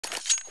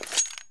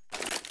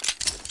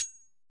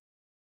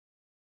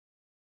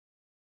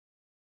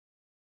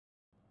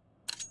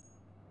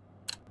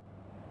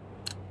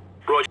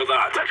Roger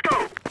that. Let's go!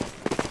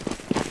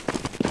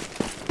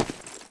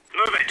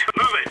 Move it!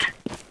 Move it!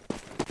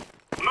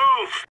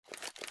 Move!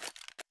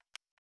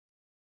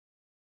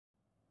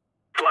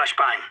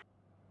 Flashbang.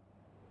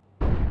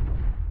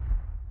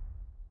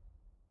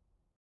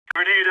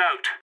 Grenade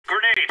out.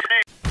 Grenade!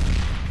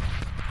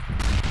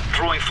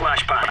 Throwing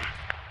flashbang.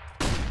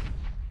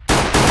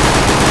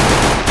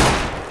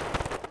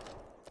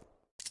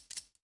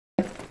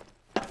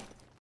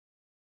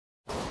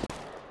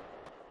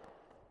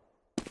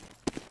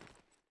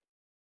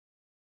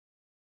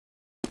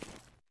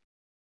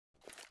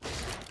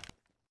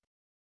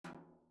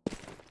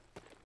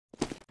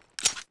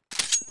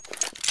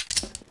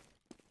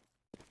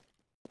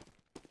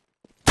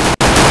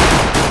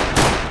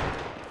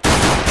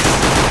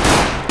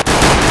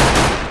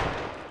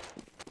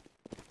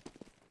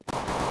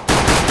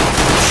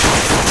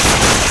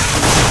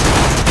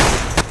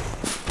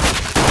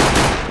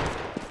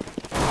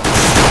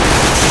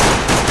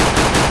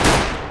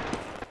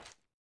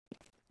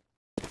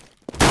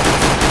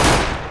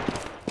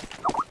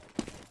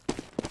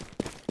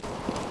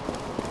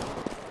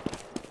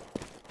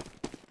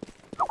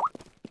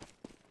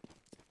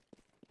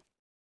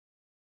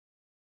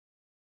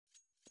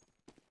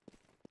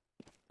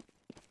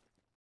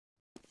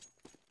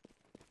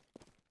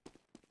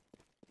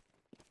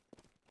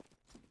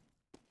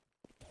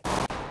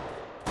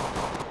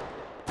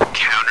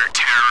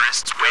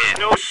 Counter-terrorists win.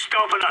 No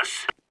stopping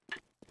us.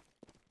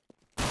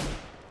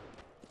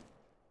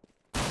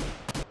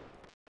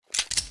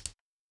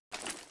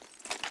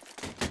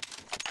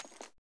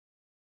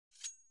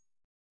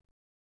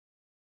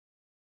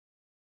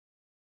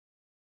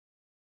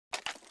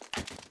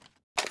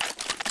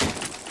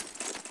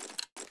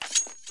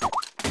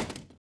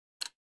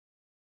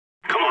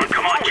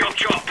 Come on, chop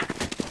chop.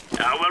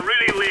 We're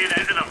really laying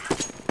into them.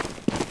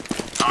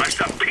 It's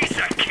a piece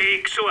of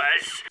cake, so it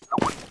is.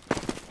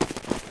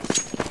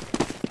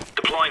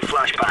 Deploying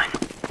flashbang.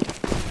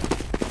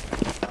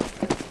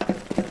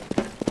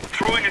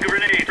 Throwing a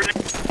grenade.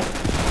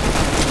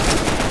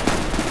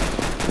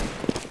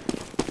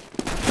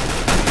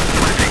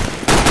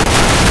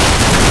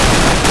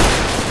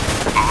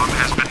 Bomb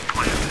has been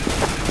planted.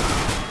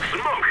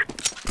 Smoke.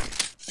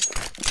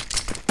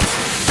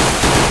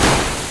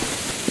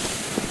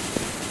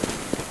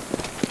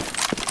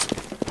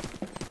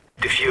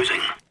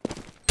 Diffusing.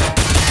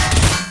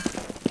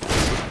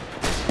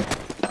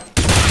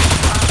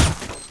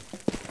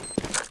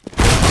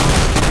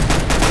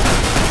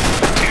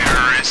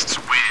 Terrorists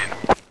win.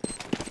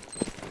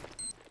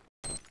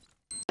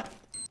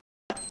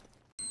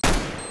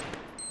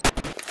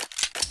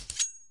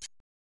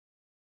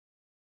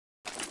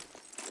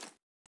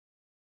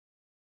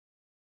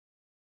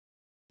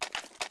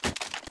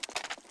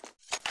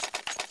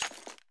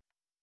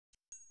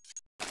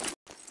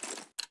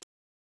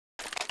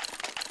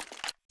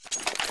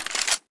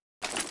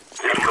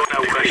 They're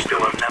gonna wish they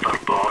were never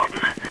born.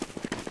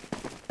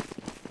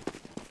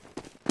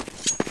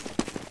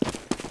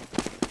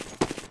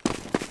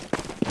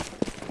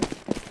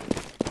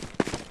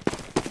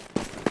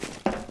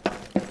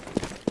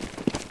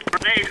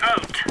 Grenade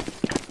out.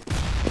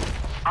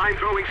 I'm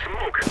throwing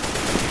smoke.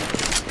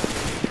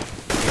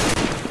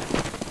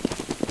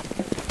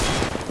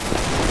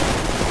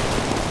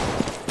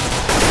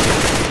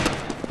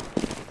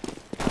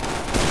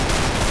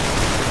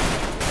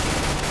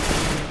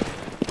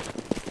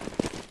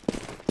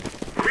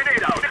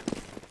 Grenade out.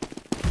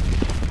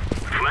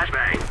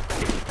 Flashbang.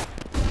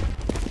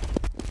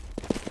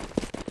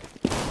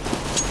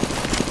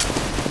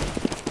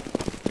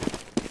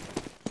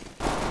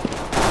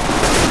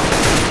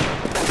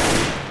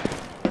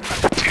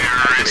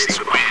 Terrorists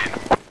win.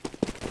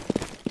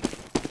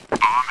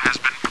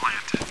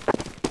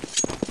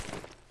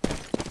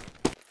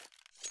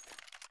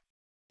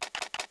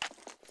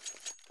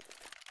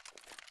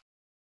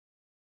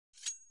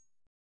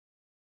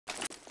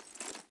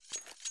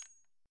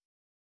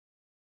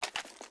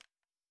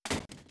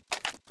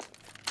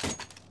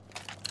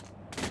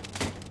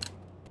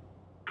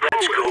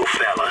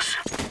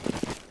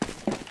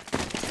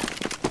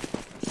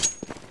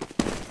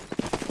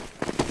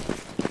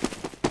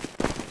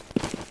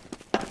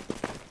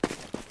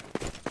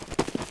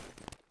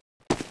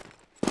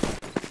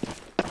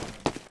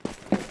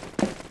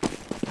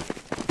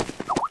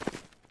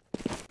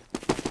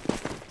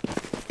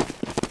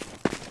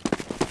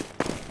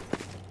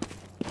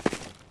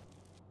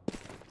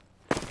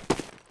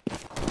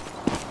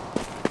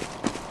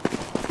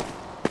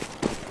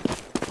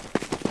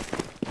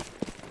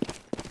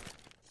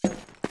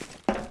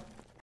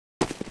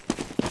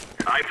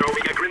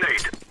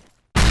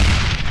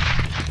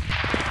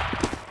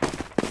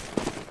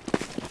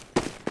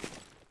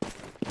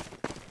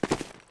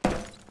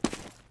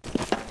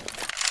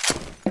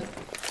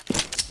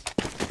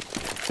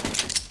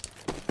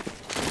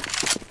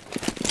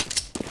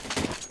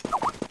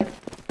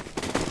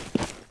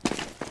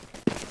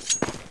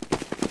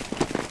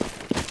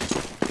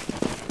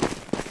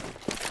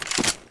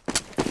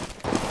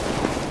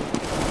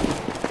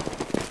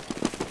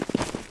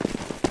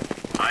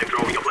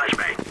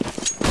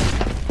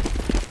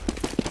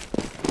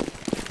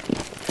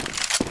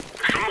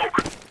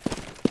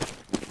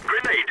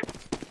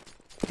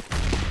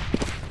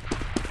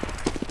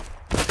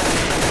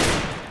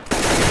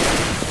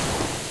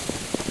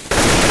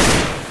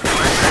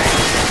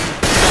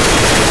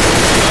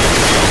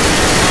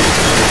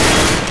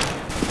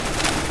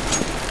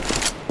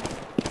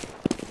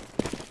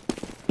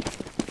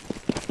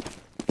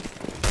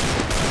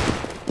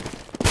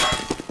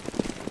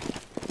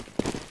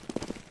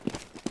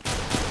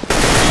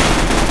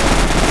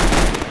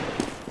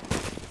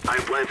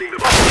 Defusing the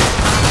bomb.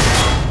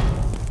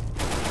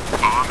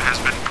 Bomb has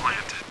been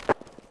planted.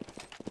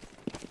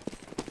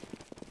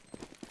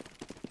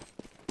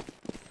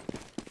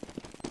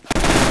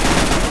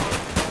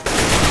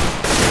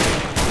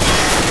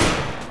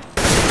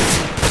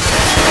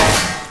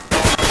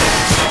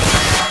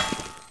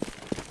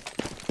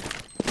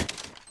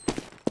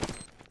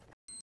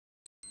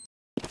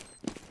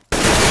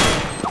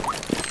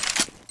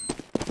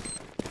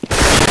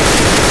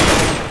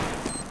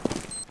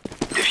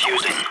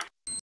 Defusing.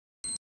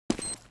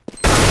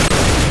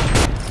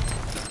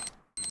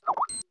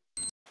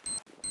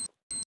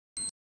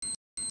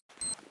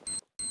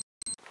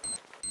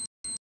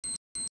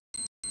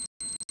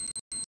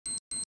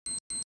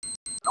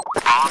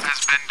 Bomb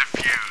has been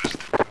defused.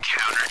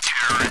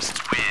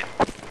 Counter-terrorists win.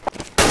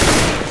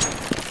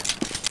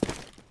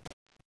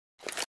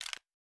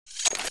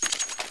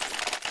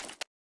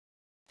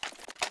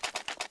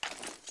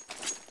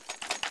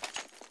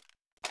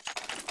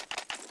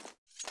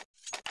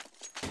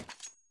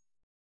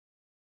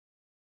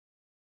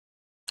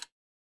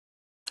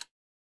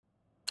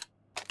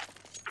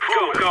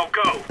 Go, go,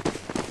 go.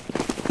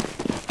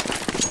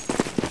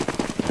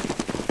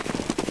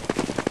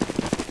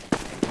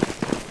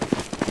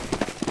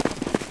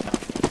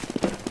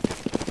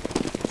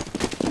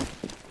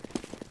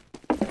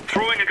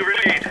 Throwing a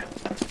grenade.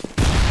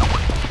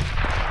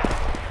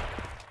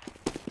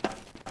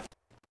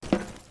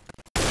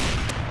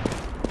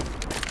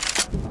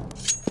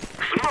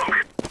 Smoke.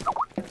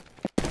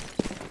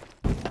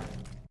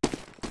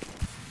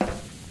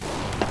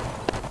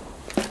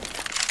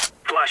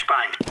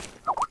 Flashbang.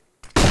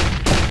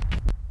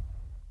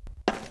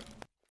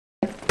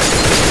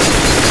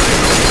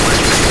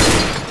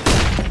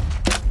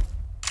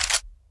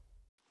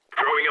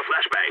 Throwing a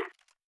flashbang.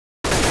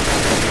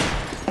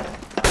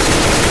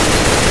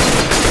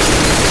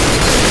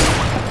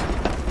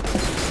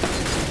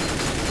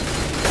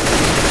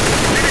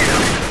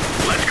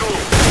 Let's go.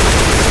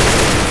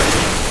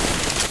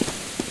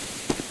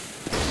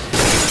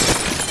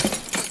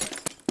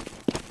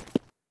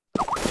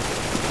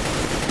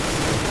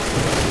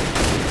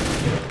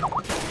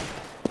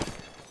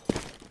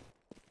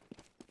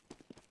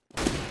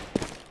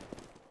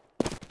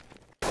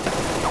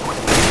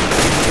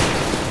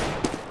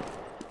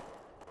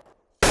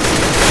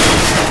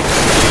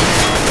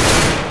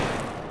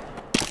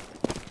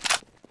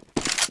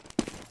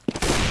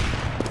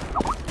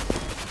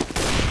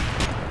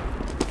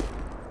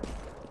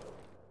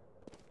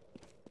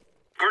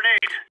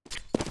 Grenade.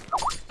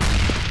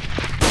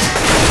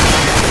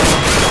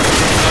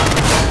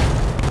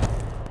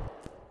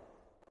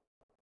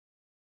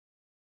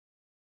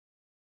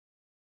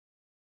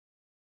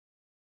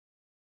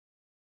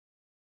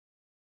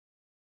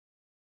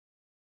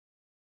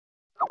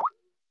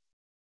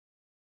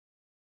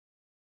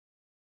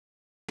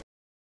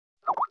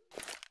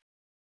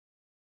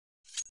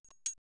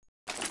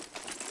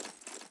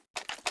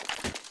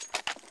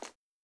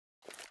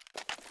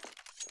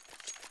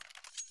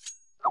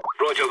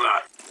 Roger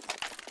that.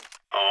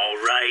 All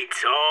right,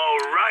 all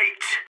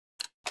right.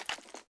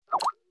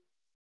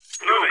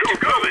 Move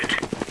it, move it.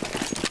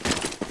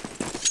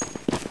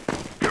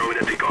 Throw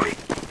the decoy.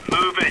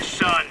 Move it,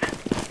 son.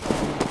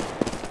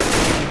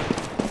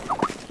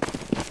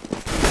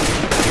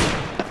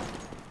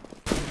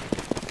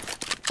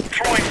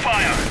 Throwing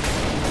fire.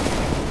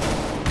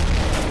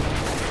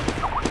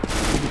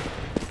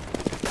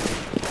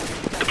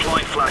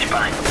 Deploying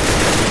flashbang.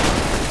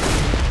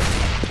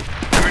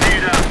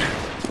 Grenade out.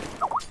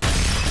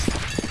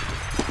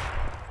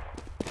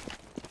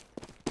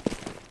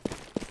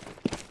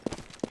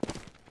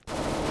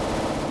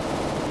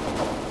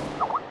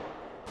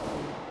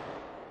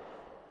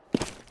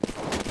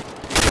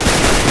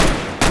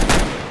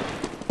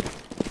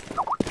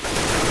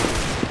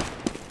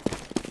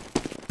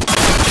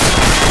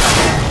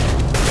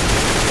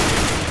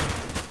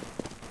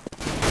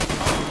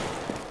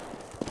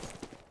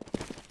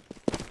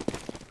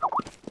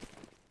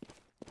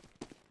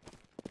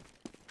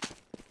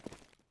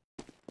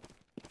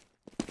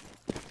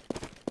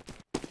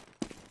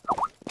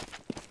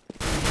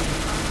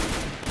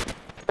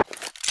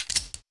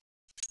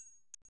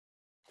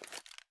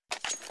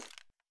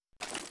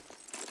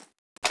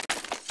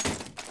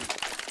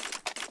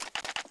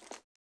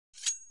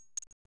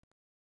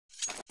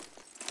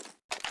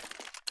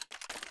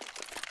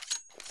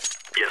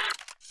 Yes.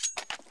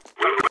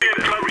 We'll be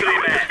in touch with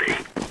you, Nasty.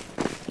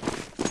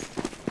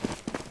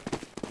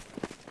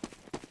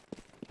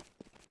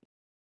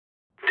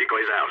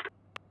 Decoys out.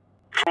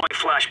 Throwing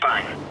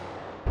flashbang.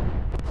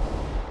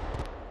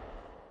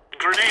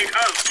 Grenade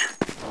out.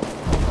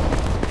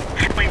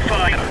 Throwing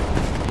fire.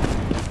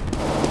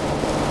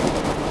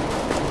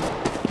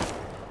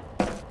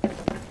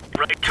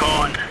 Right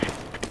on.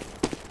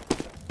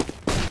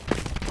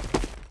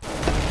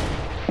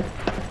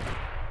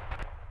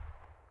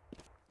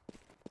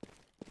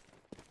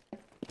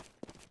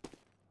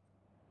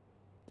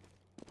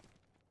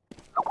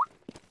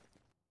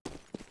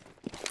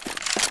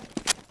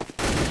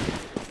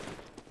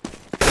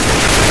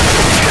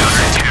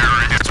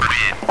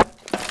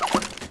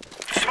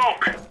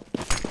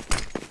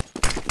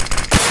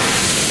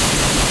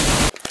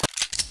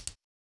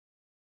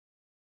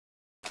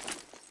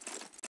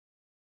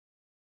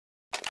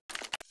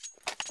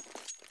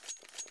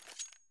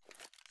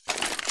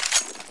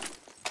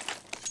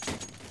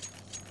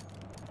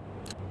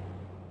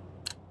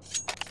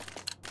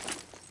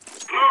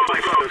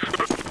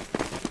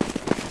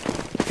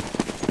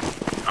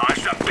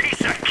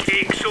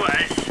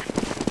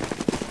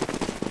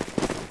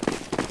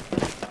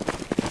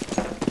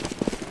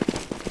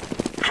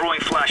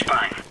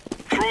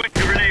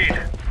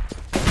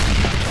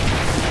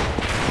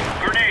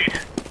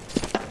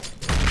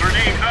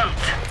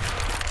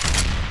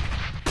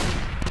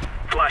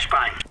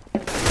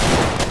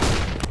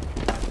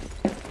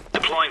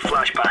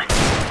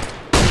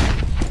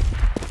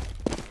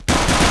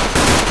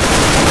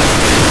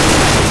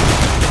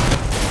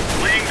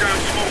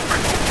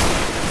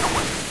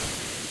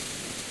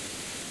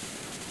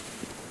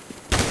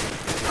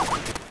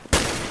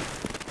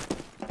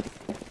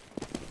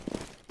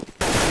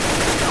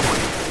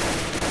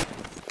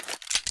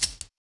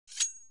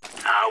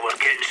 Ah, we're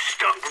getting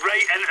stuck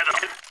right into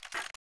them.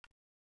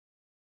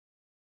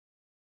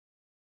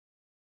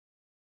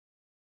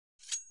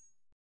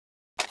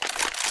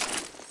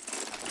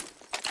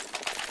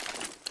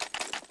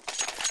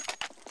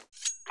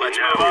 Let's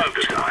move out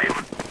this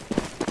time.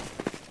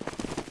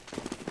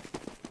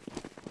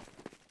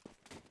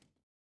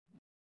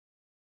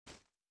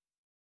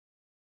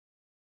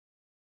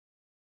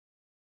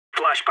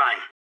 Flashbang.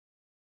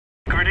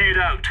 Grenade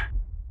out.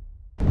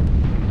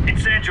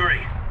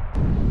 Incendiary.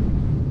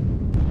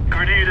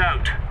 Grenade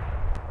out.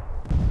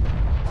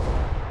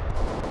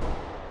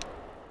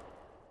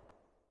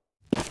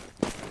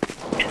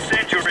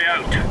 Incendiary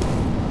out.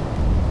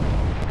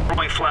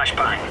 Throwing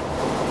flashbang.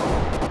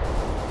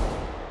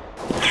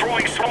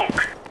 Throwing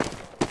smoke.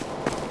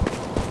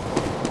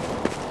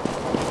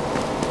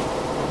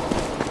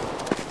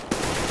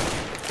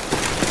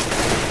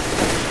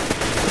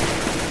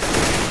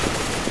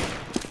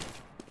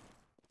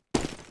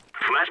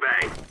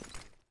 Flashbang.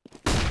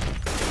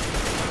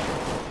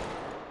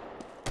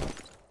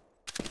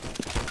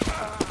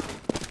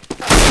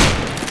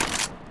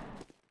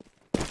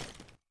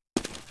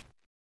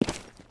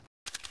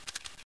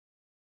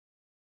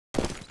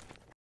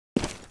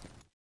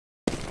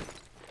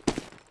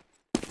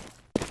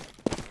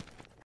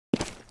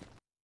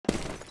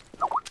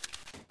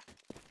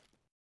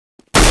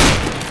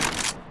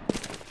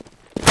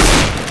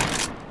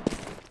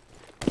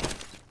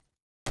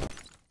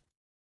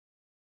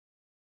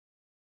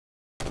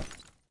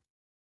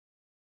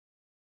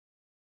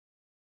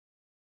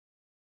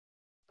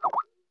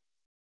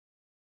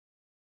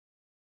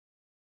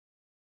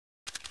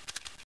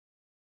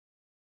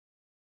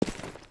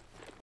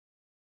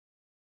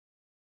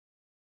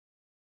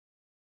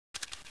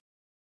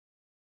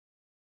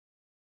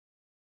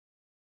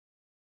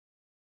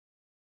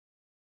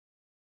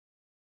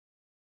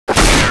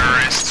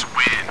 Terrorists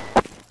win.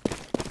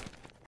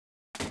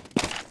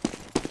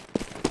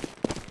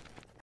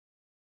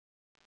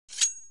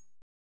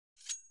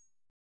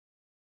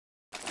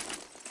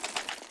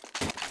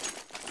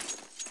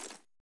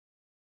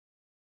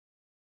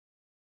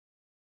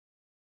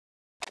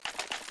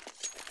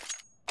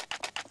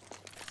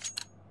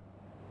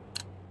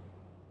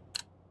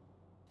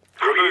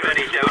 Remove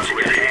any doubts in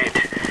your head.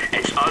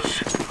 It's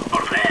us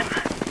or them.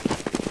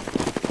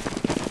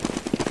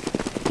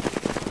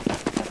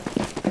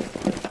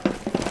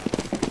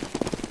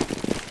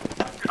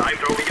 I'm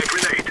throwing a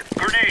grenade.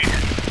 Grenade!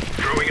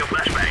 Throwing a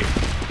flashbang.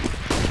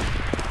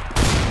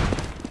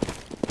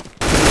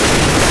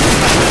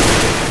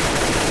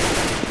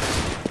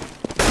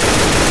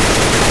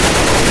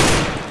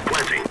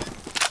 Planting.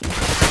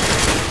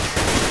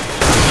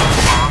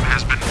 Bomb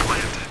has been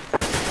planted.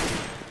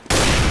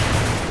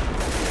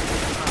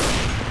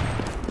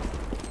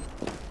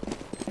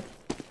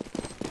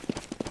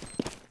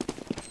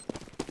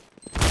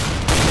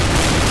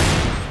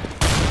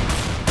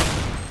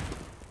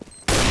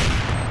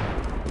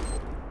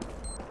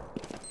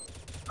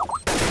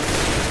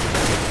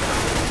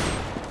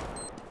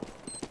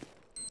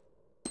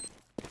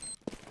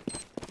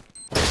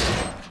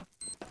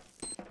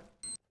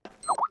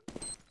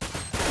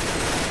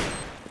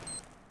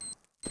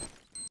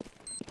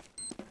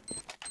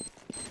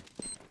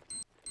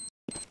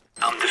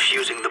 I'm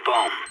defusing the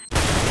bomb.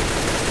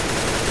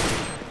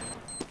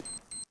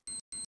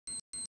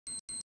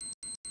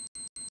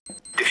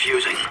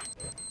 Defusing.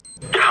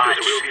 Guys,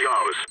 will be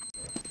ours.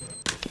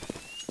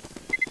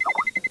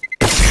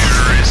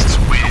 Terrorists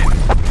win.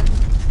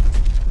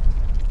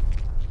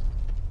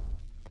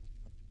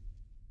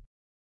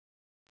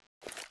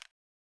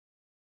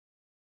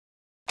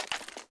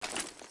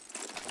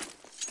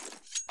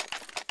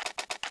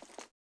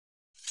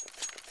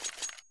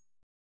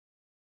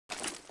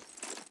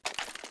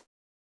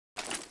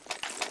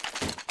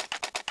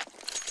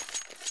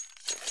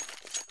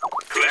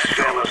 These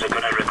fellas are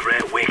gonna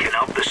regret waking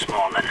up this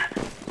morning.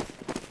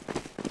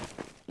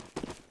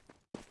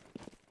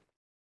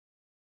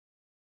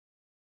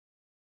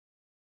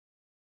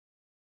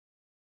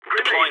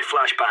 Deploying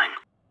flashbang.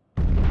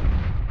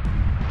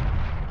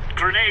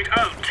 Grenade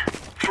out.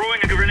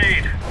 Throwing a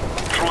grenade.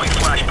 Throwing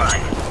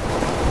flashbang.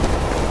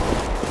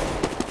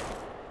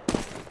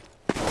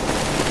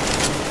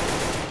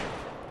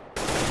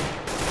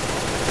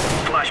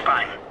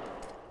 Flashbang.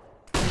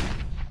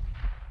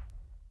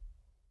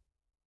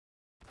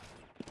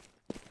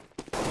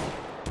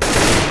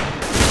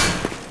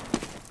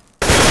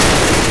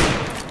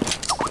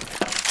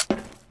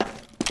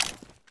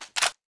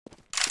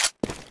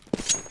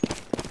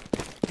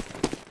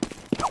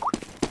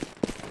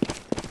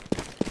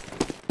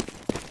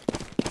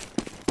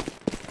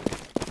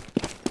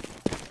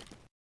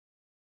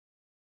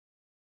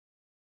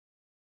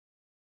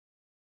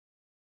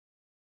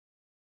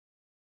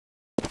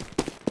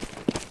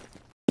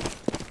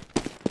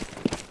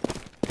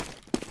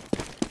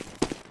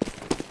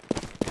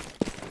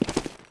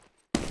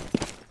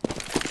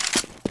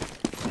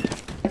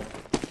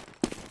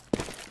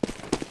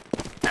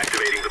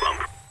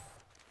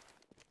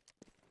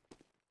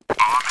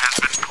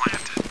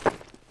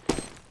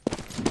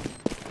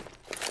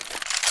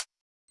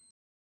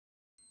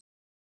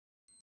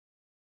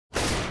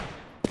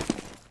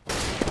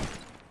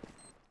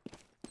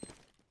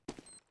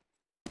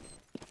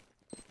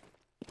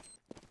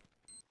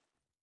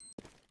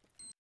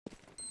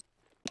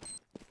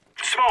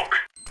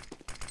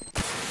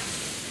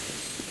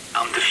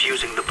 I'm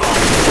defusing the bomb.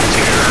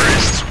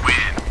 Terrorists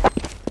win.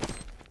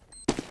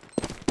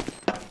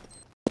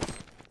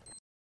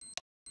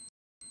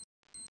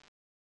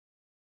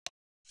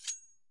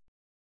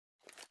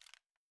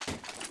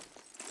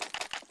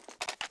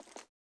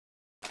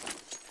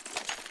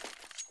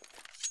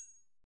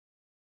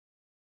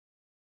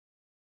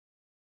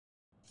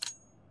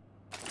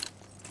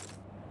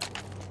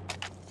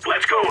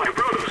 Let's go, my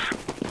brothers.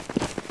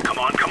 Come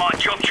on,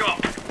 chop chop.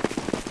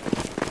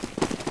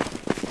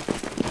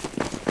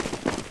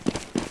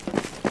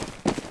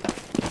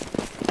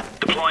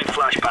 Deploying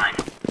flashbang.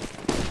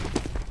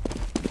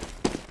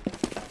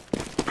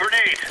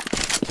 Grenade.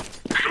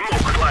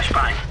 Smoke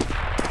flashbang.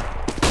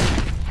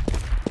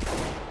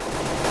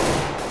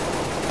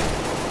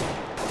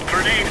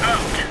 Grenade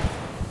out.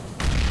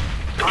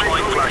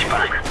 Deploying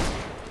flashbang.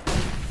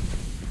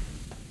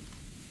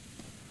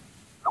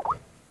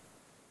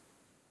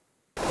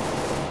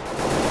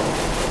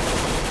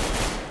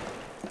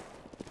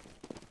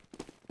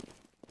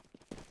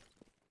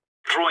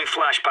 Throwing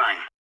flashbang.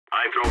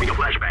 I'm throwing a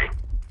flashbang.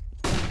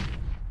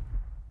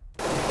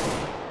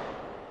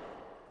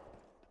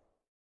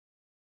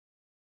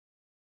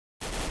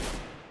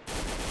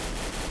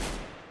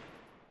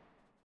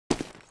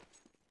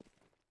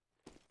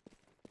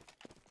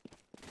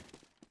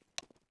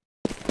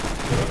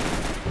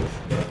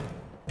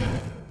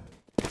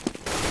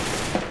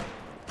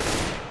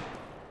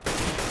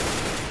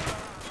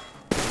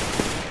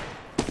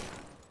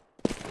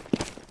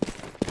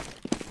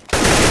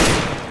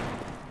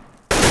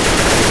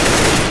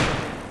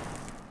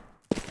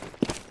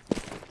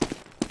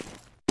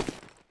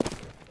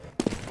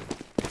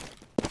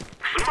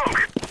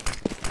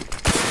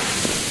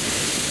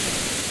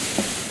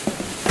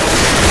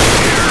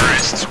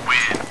 Terrorists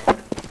win.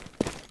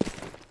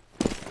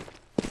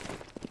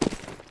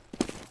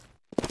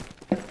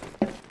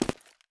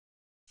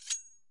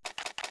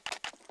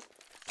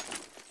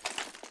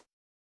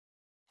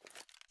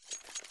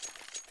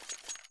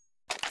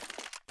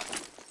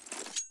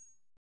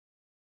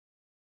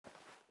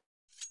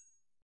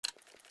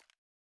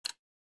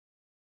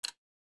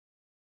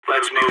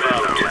 Let's move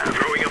out.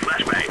 Throwing a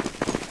flashbang.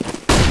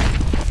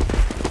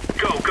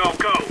 Go, go,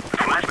 go.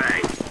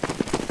 Flashbang.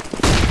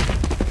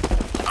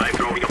 I'm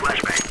throwing a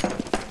flashbang.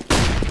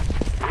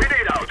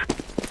 Grenade out.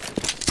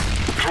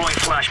 Throwing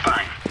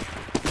flashbang.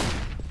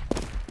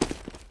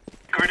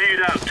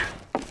 Grenade out.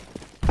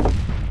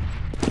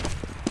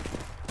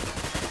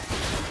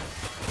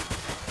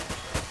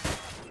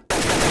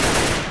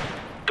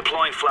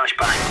 Deploying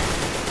flashbang.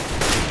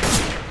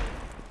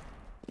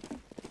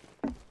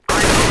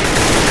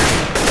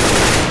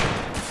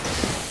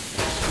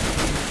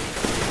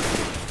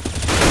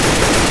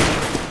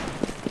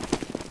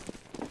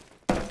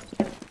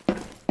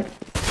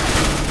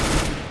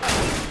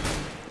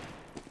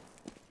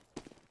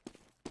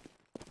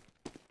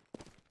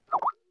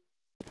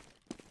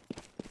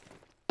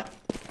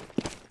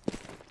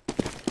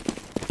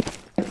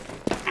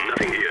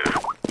 Nothing here.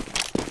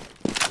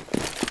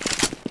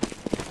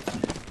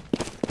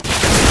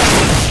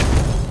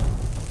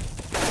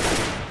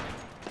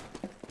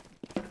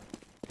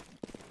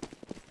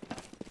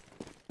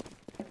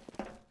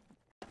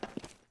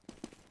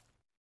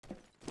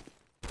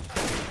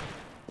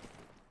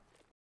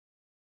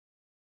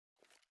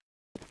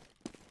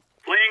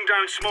 Laying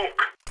down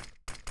smoke.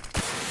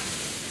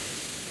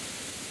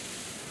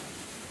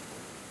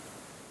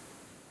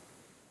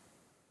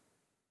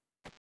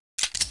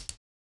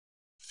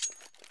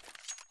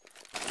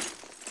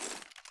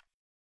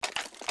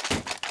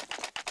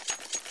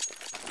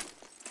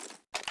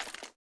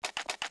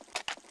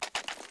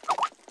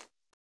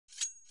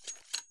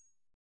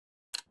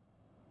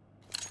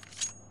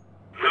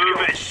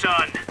 Move it,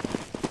 son.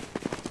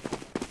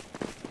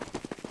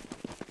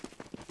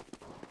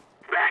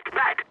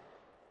 Back.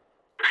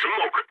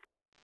 Smoke.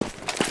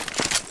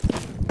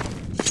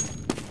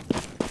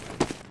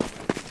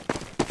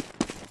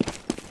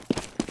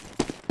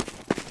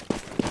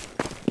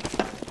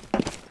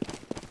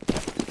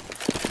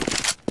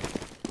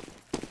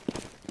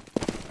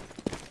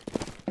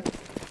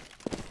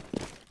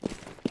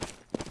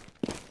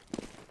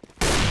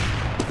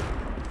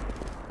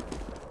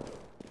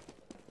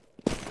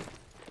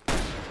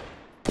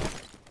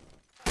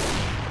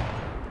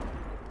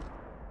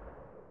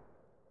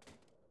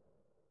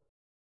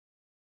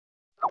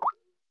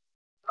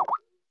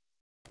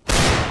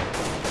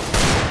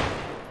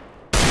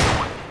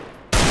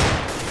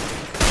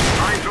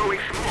 Throwing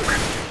smoke.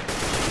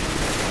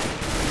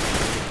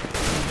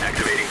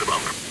 Activating the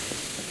bomb.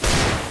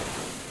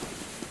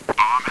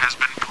 Bomb has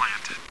been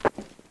planted.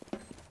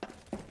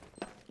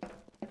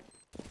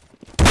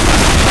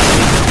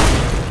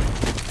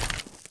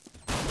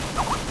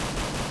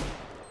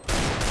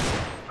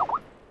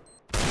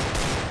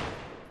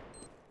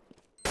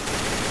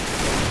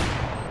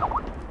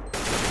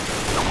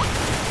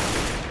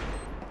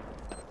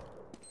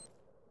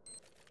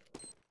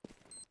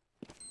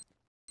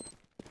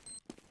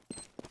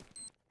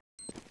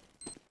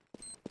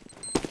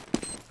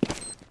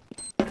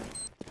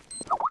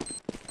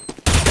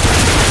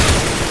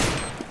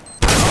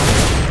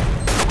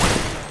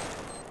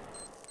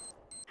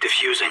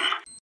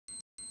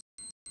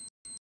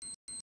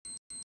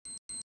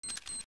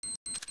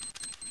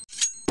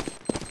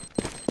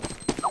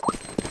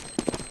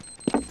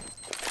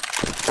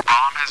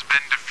 has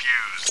been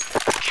defused.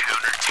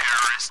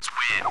 Counter-terrorists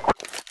win.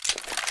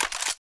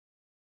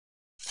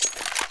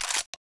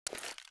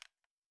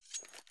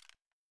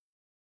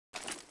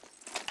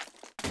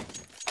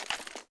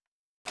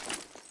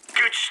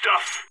 Good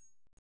stuff.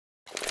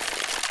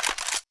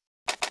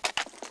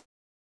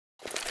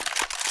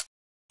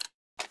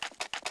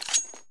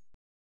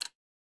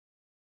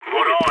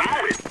 What on?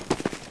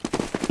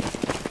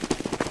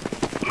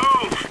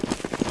 Move.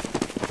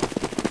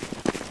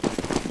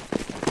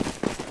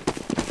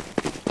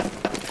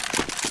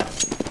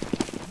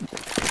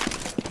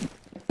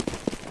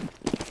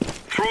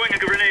 Throwing a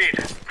grenade.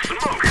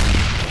 Smoke.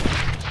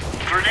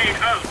 Grenade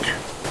out.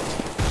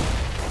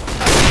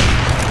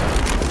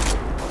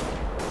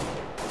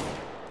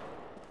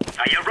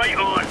 You're right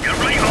on. You're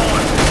right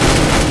on.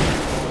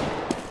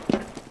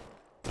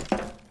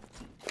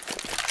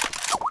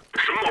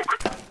 Smoke.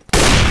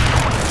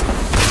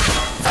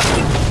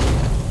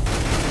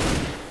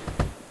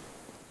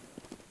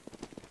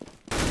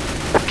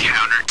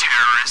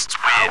 Counter-terrorists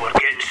win. We're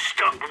getting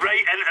stuck right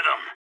into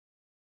them.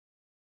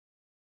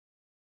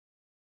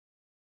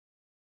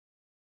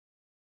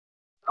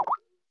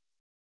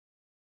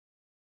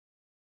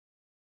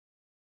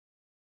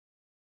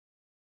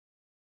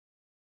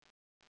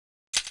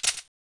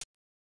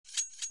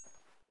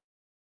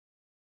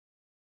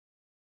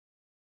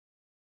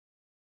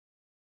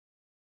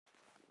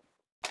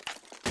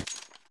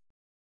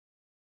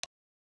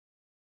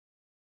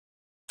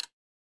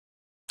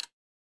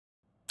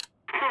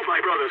 Move,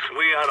 my brothers.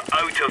 We are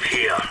out of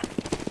here.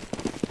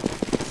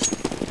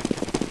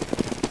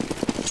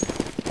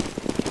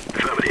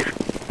 Affirmative.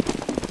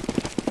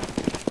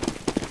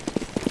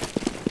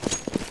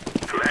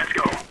 Let's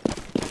go.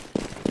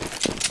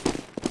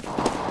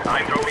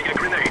 I'm throwing a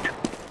grenade.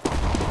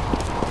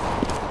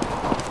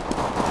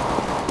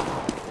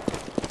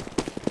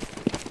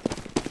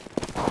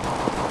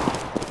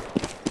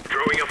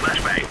 Throwing a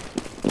flashbang.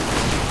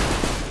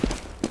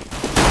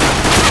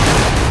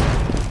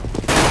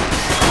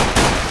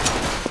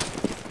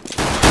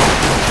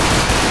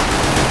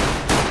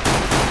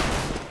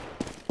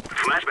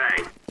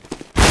 Flashbang.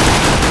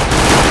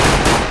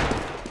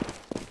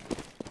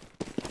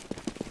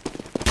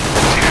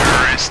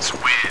 Terrorists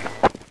win.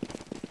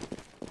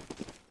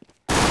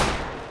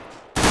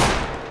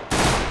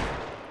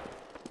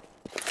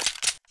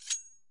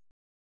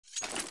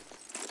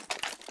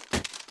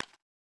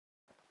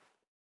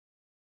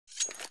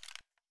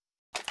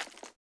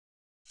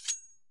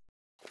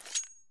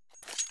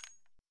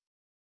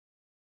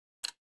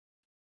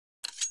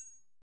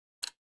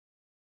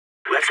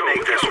 Let's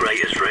make this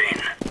right as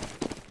rain.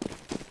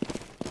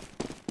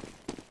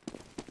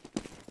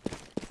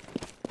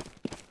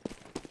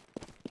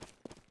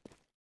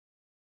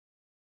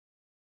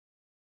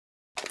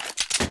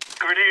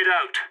 Grenade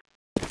out.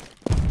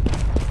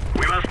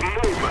 We must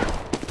move.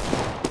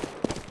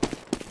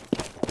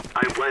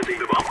 I'm planting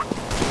the bomb.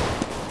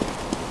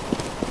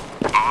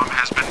 Bomb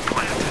has been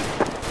planted.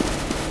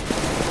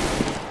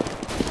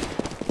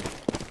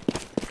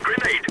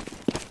 Grenade.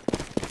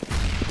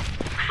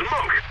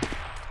 Smoke.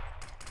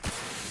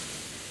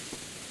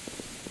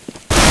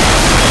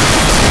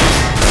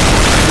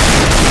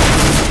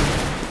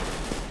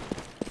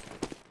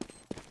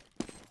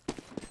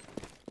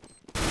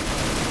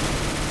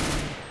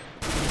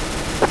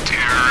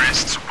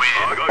 Terrorists win.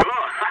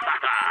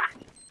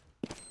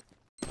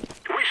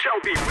 We shall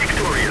be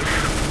victorious.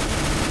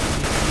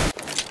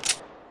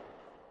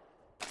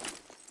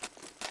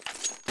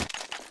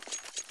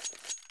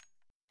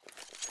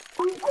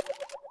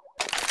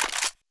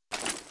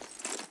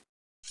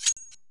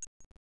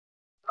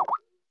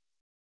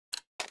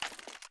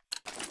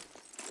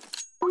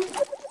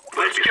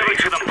 Let's give it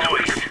to them,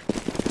 boys.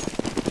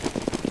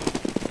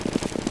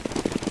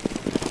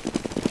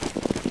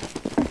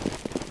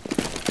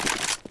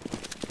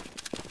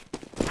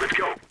 Let's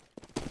go.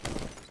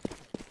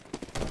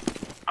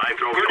 I'm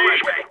throwing a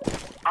flashbang.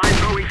 I'm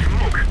throwing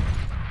smoke.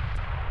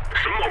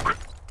 Smoke.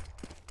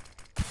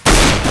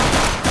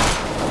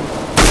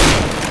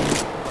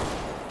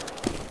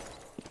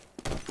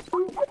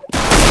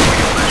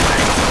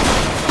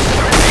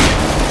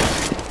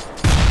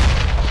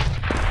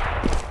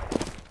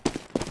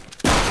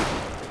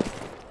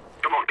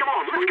 Come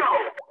on, let's go.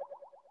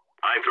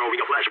 I'm throwing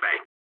a flashbang.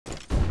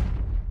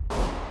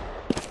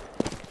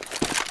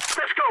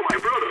 Let's go, my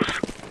brothers.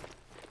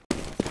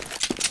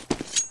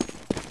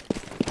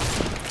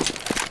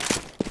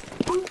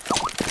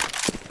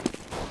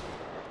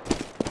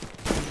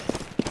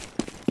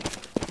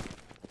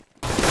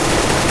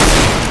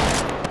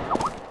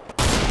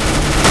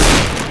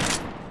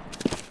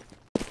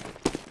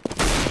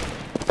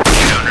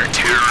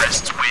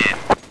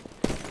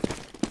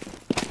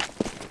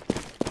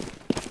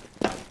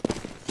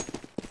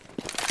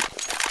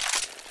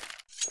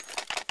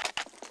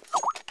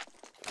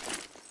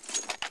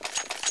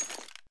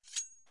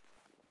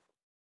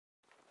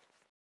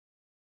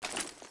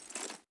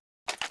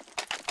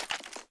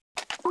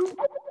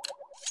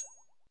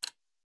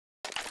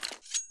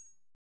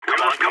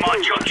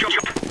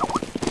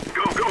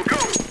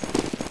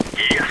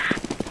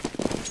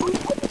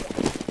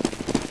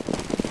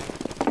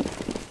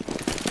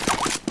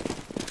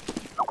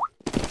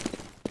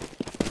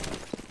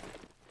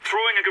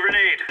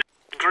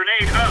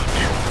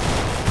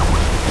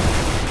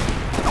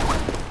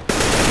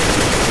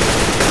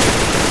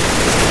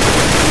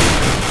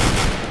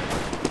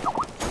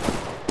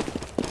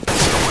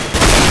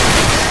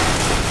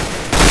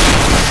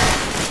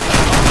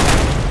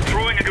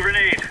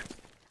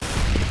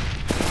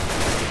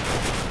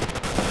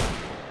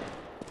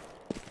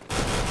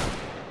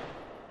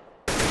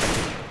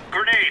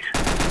 Grenade.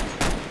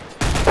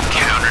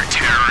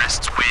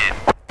 Counter-terrorists win.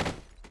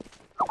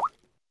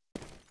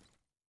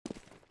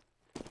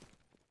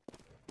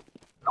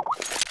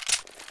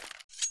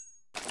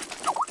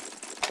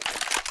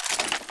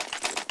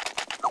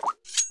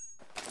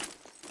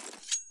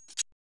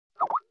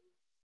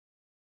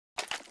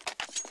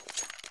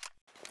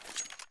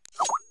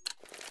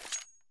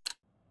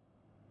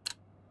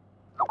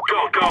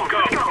 Go, go,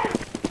 go.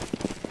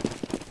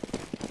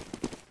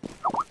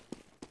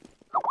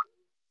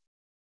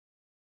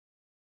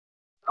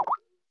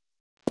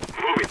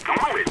 Move it,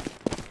 move it.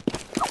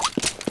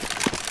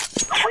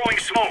 Throwing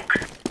smoke.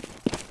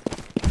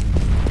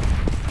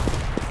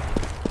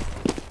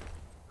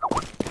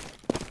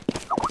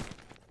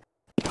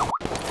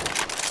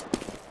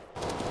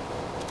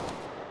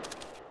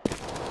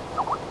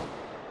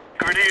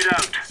 Grenade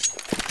out.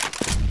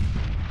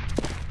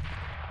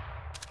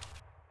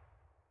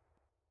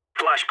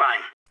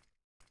 Flashbang.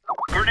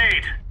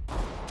 Grenade.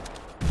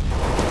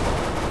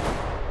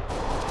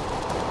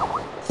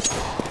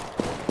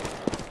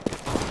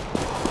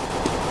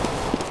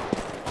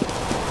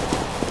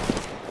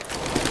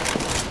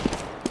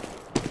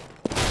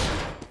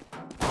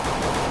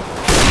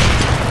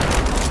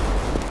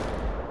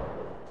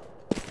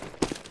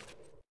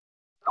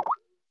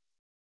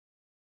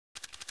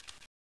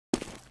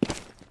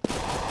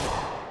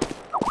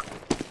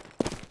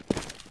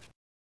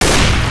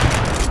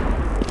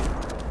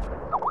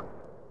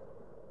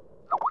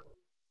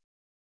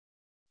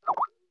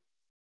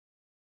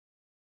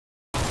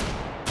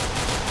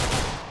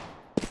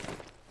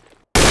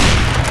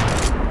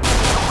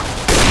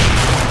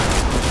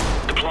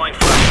 Deploying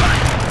flashbang.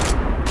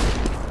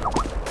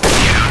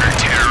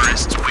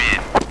 Counter-terrorists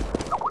win.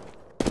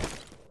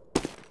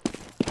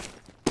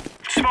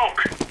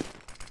 Smoke.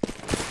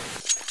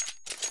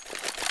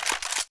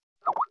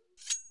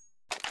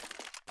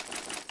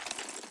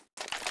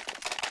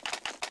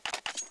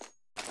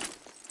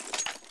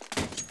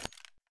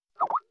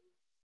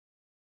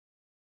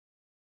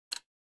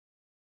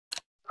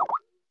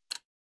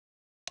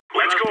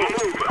 Let's go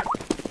move.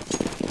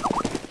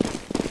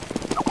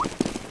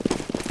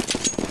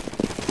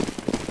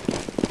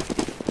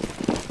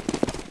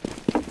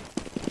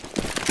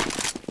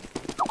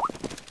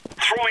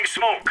 Throwing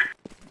smoke.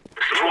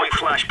 Throwing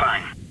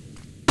flashbang.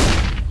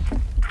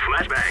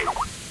 Flashbang.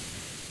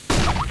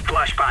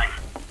 Flashbang.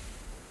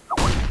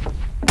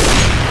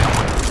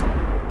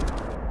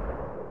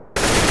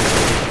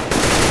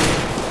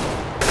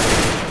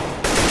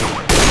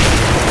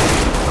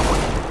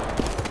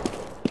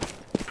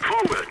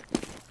 Forward.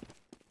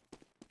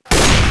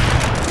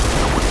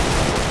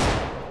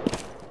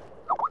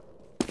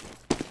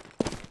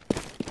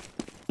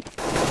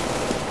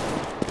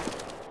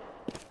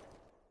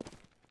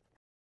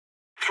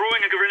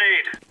 Throwing a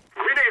grenade.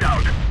 Grenade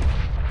out.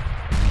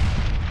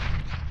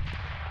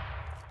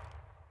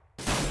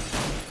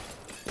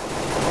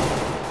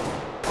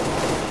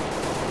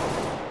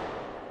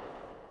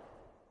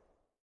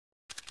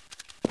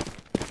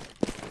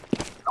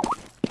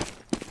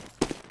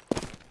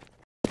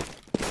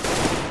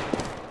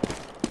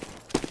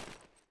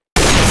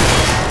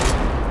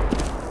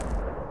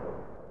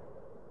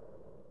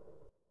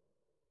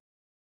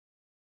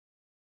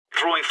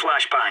 Throwing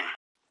flashbang.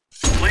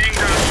 Laying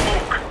down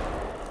smoke.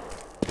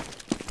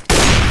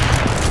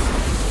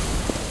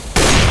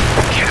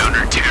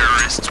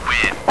 Counter-terrorists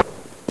win.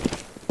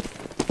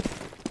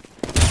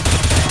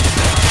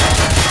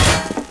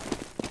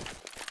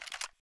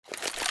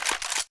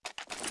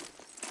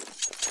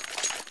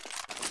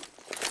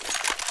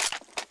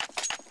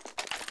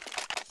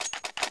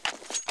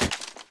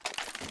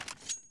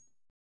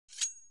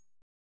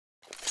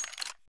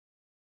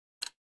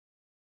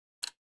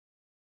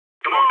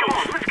 Come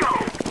on, let's go.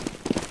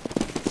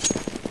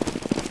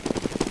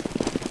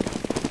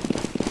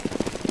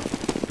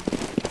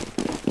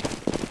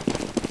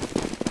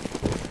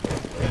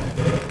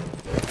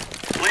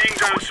 Laying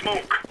down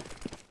smoke.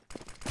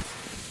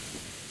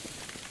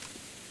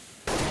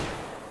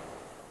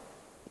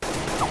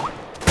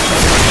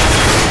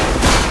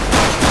 Grenade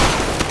out.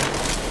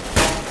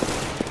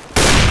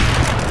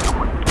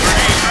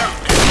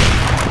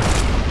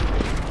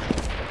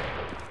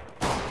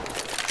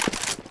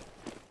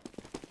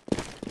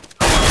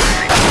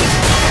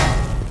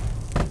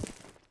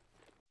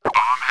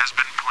 Bomb has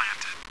been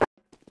planted.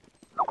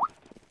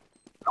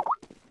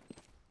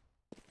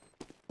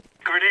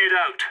 Grenade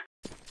out.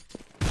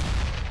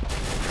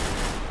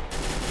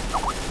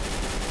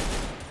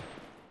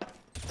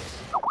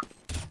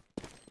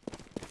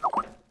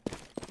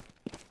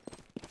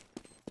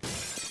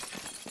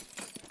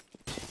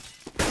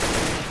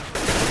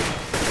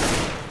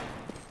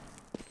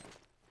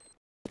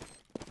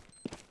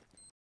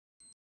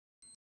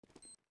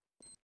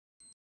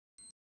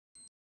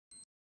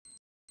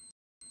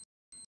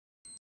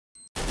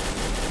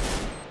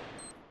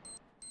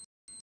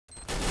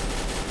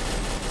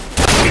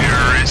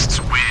 Terrorists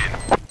win.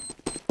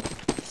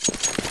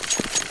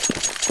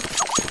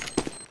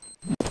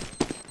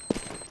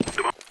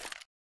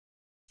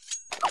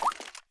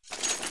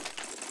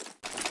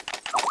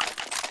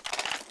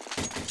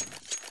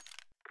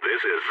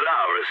 This is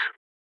ours.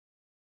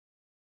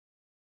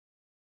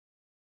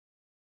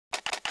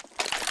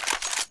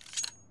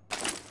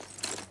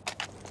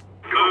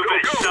 Move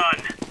it, son!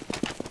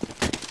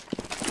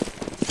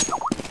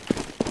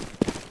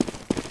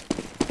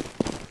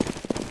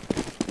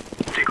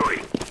 Decoy.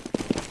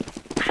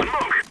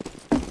 Smoke!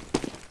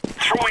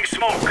 Throwing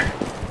smoke!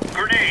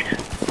 Grenade!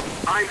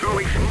 I'm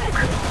throwing smoke!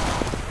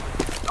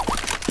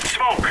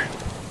 Smoke!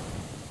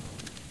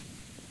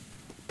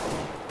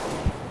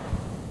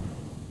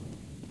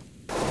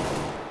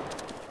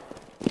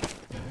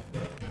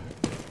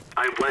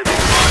 I'm planting.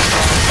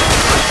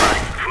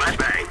 Flashbang!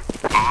 Flashbang!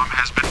 Bomb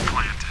has been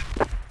planted.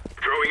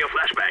 Throwing a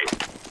flashbang.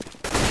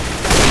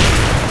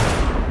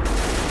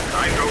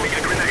 I'm throwing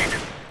a grenade.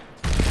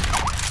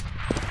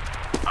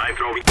 I'm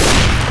throwing...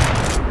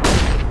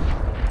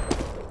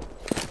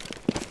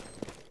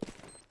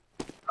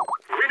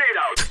 Grenade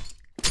out!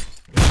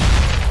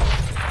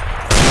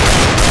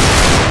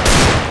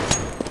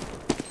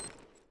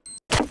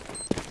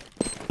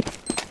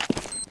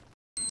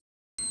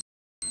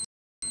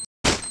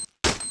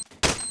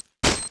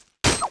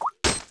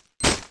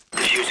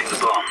 Defusing the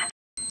bomb.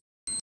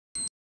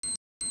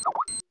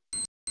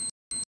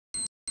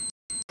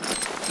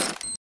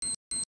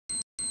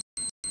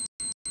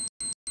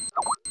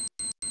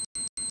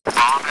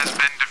 Bomb has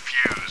been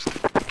defused.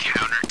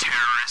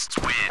 Counter-terrorists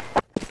win.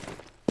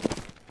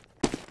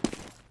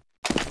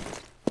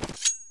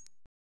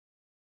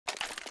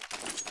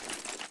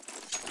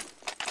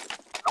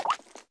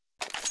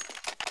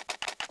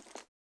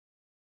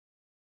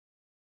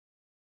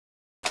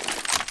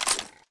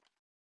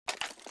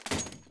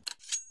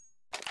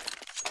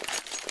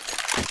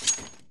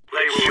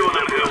 Let's show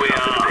them who we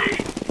are.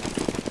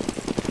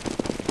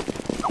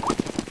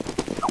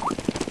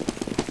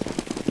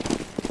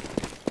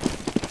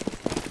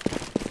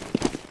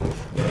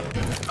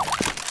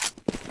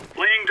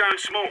 Laying down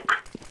smoke.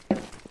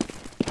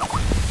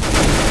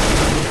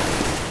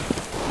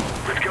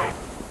 Let's go.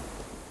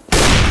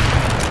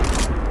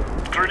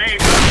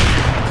 Grenade out.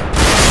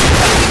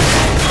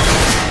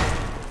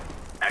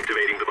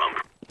 Activating the bump.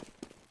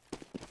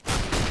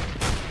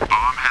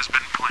 Bomb has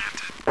been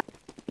planted.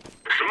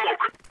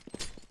 Smoke.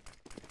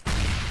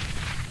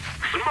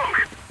 Smoke.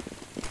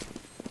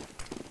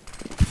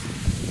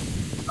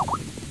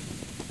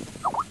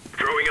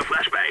 Throwing a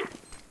flashbang.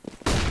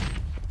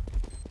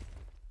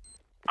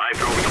 I'm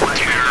throwing a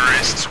flashbang.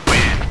 Terrorists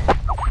win.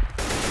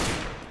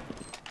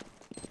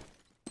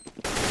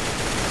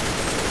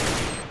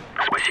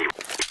 Спасибо.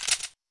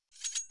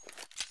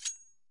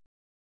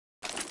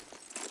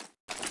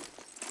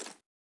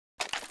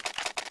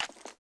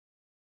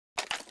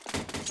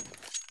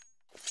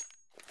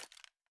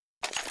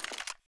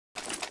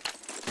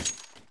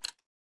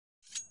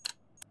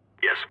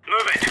 Yes,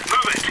 move it,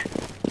 move it.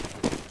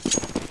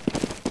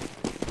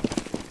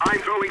 I'm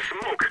throwing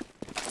smoke.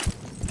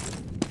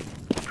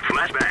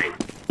 Flashbang.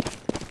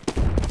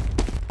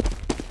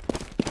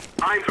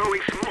 I'm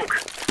throwing smoke.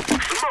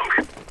 Smoke.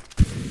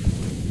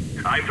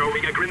 I'm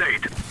throwing a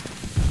grenade.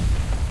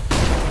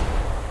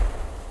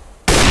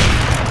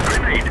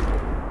 Grenade.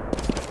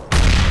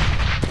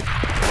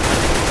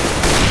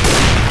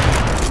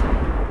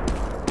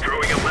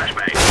 Throwing a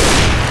flashbang.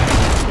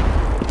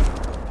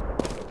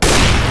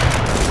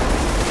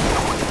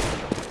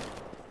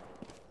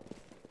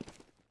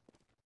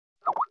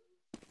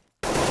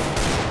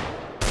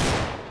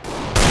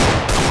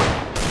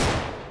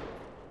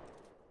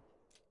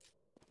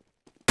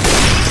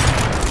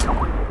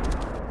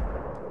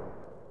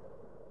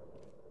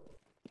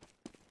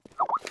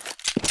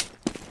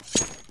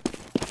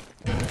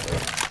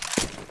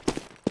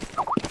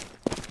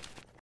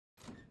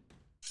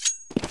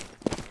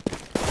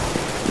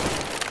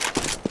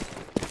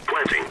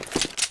 Planting.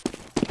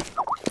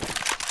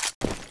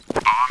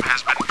 Bomb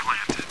has been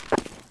planted.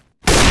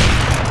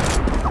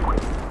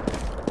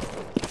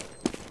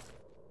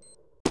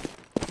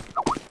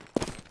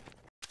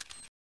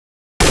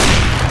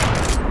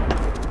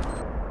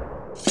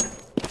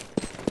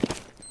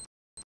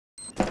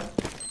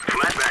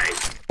 Flashbang.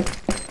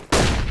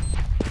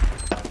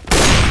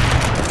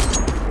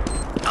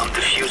 I'm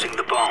defusing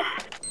the bomb.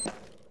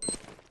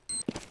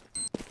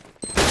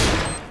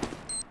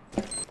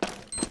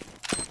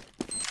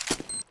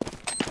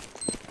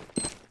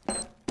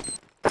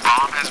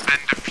 Bomb has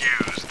been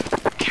defused.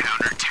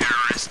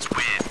 Counter-terrorists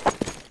win.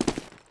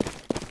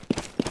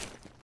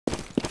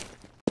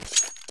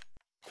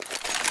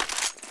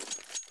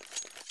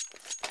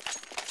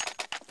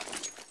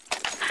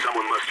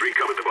 Someone must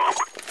recover the bomb.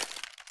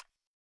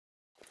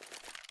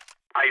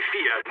 I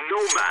fear no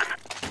man.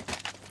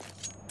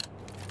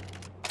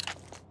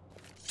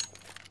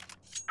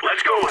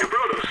 Let's go, my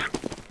brothers.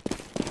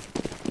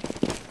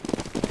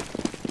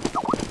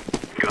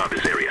 Guard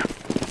this area.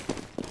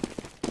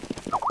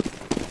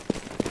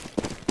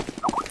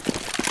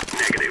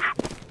 Negative.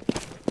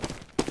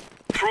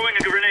 Throwing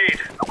a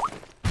grenade.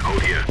 Oh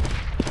dear.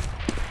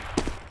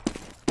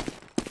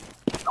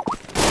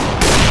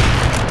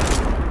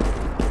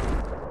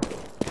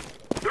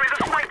 There is a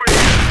sniper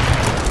here.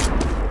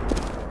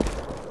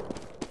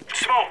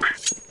 Smoke.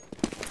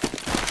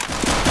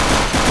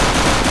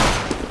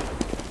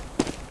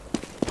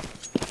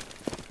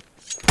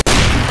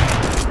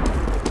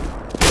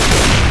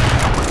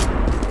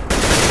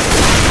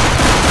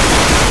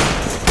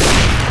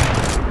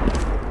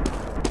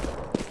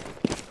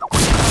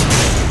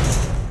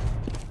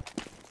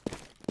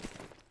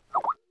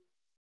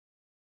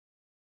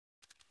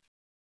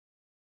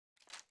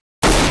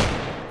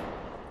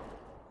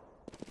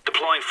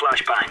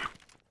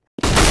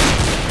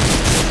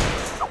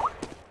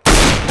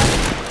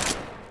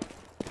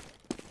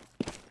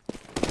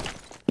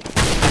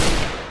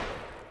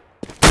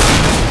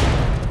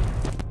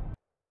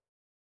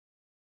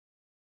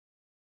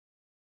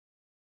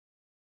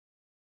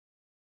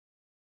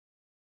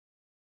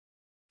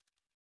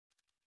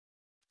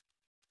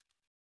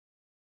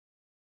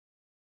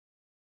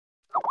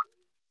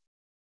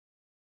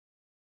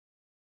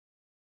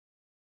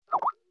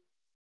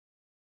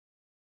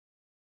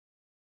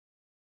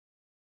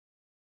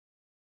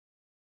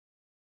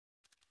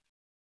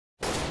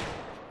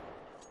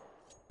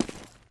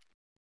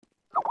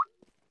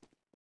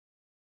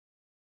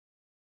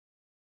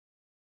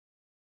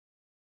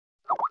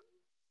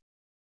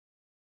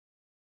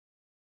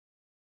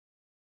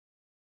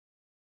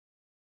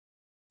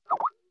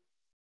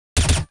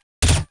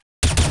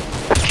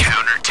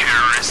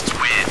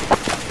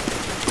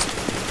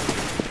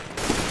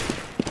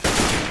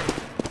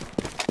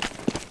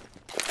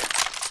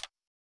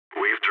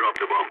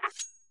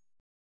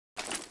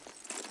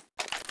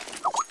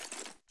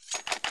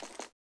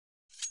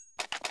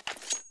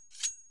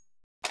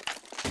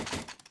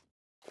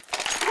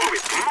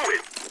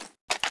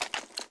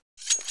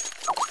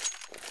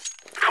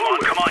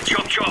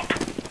 chop.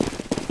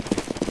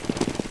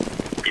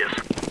 Yes.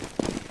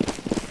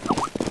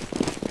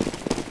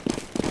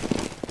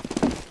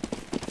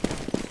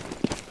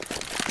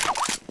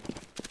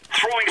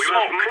 Throwing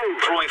smoke.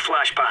 Throwing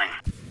flashbang.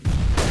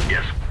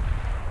 Yes.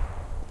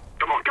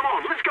 Come on,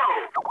 let's go.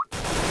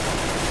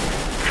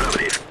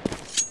 Affirmative.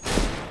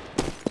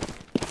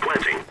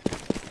 Planting.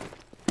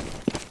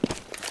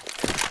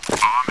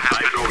 Bomb has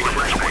I'm been throwing a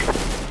planted. flashbang.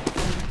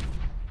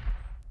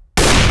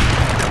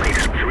 That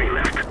makes 3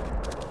 left.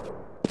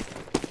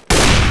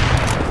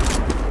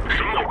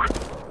 Smoke.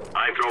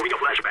 I'm throwing a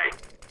flashbang.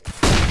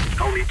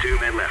 Only 2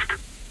 men left.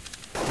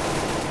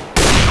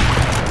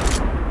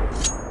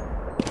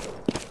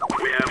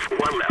 We have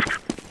 1 left.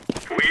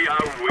 We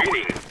are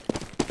winning.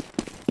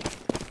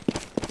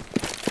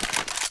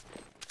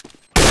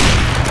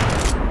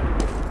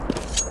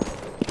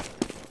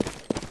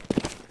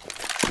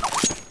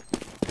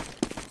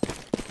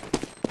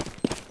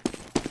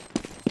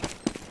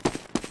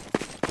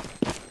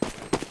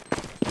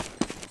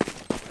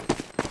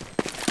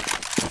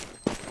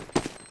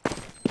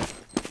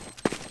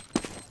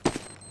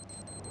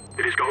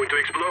 It is going to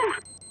explode.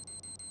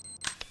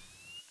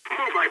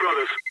 Move, my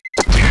brothers.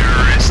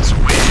 Terrorists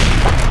win.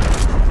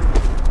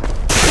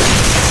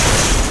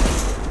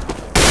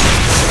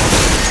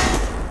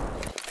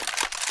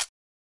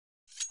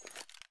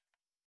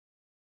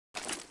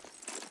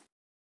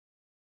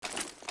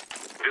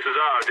 This is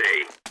our day.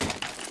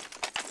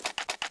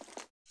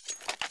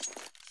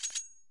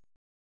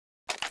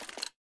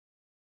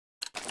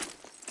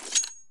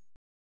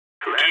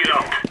 Gear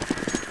up.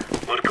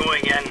 We're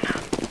going in.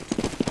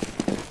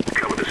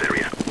 Cover this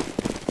area.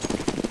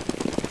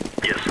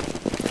 Yes.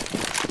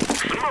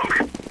 Smoke.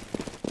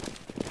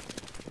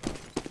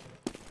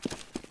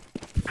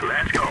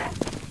 Let's go.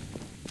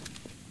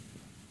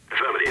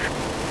 Affirmative.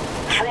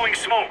 Throwing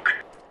smoke.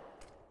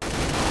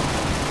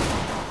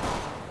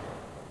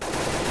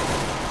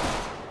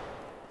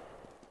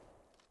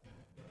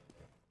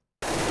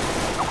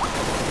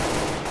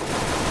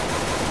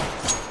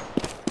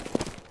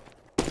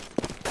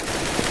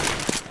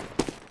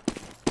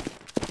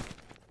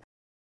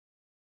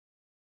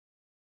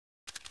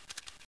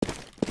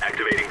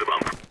 Activating the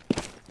bump.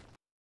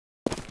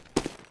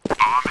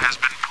 Bomb has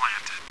been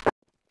planted.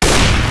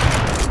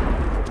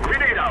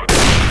 Grenade out.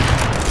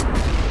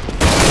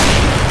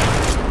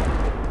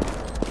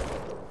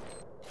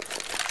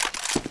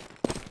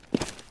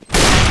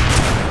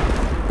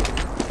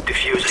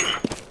 Diffusing.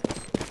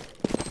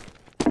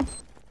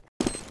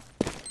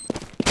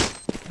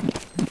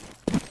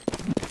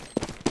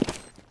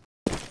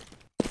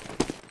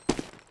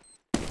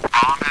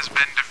 Bomb has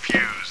been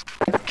defused.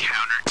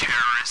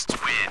 Counter-terrorists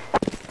win.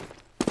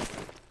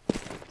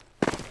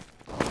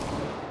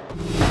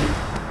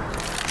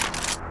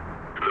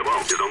 The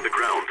bomb is on the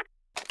ground.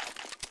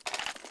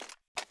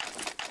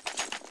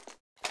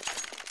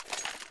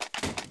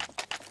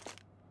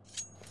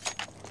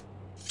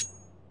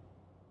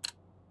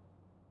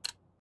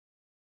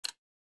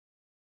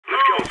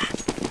 Let's go.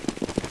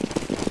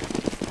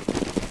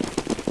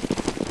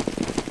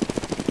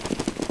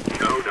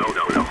 No.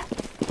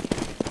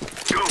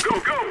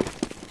 Go.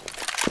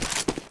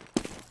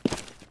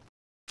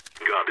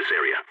 Guard this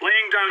area.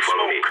 Laying down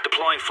Follow smoke. me.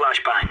 Deploying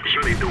flashbang. You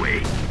lead the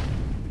way.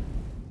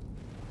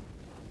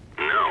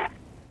 No.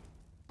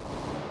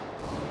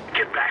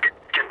 Get back.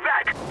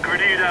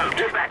 Grenade out.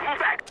 Move back.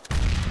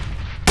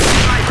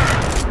 Sniper.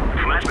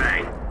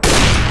 Flashbang.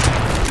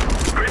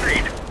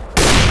 Grenade.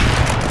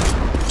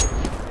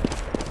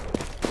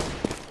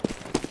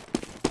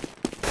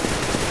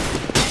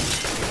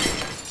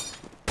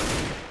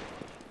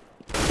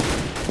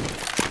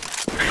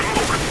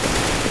 Smoke.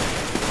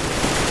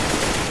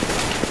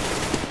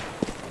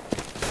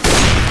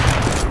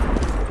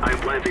 I'm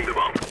planting the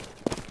bomb.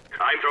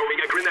 I'm throwing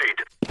a grenade.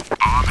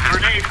 Bomb has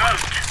been Grenade out.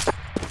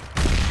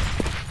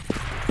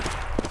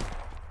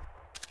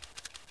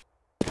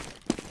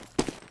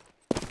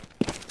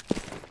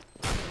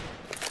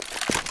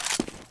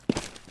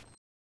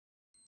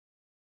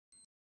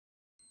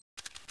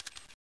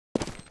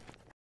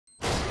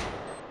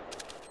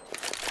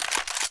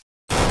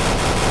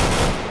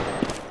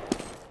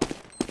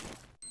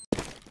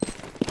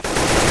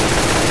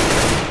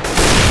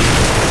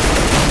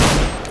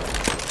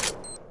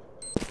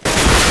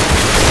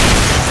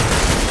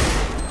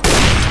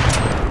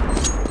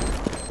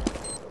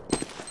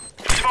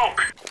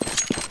 Smoke.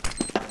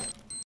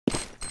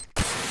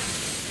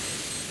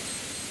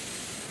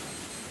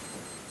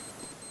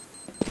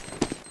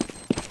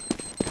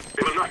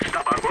 They will not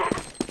stop our bomb.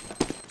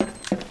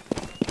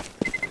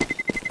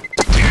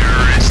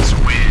 terrorists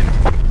win.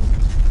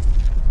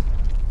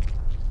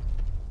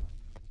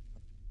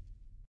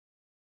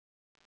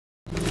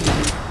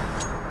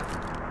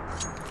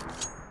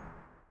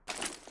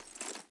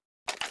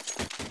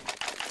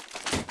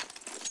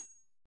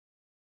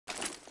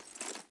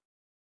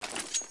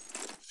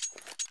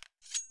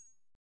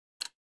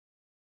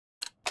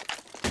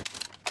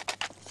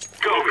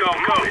 Go.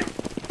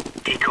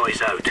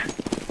 Decoys out.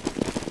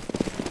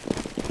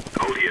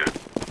 Hold here.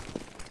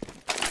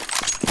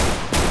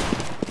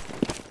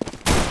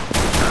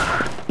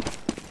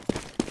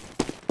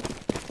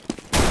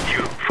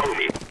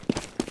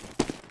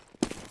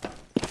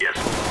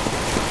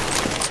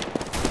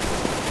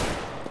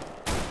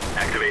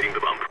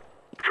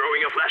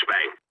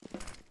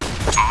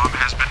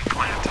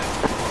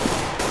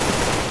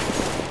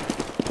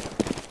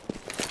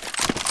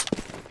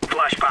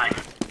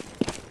 flashbang.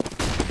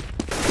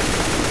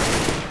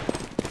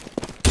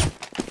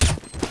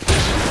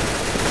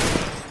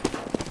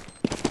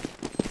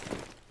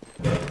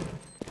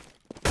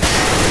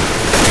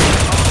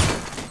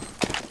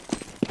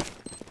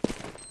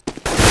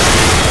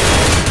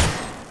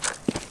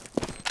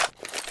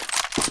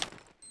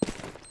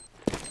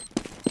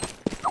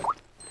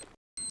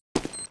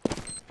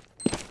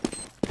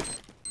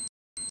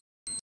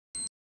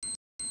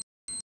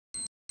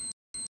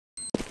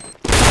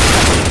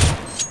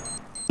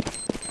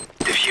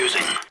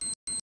 Defusing.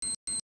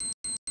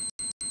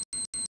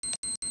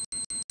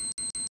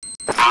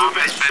 Bomb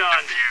has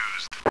been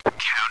defused.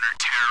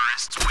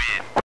 Counter-terrorists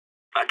win.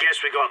 I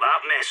guess we got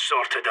that mess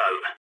sorted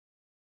out.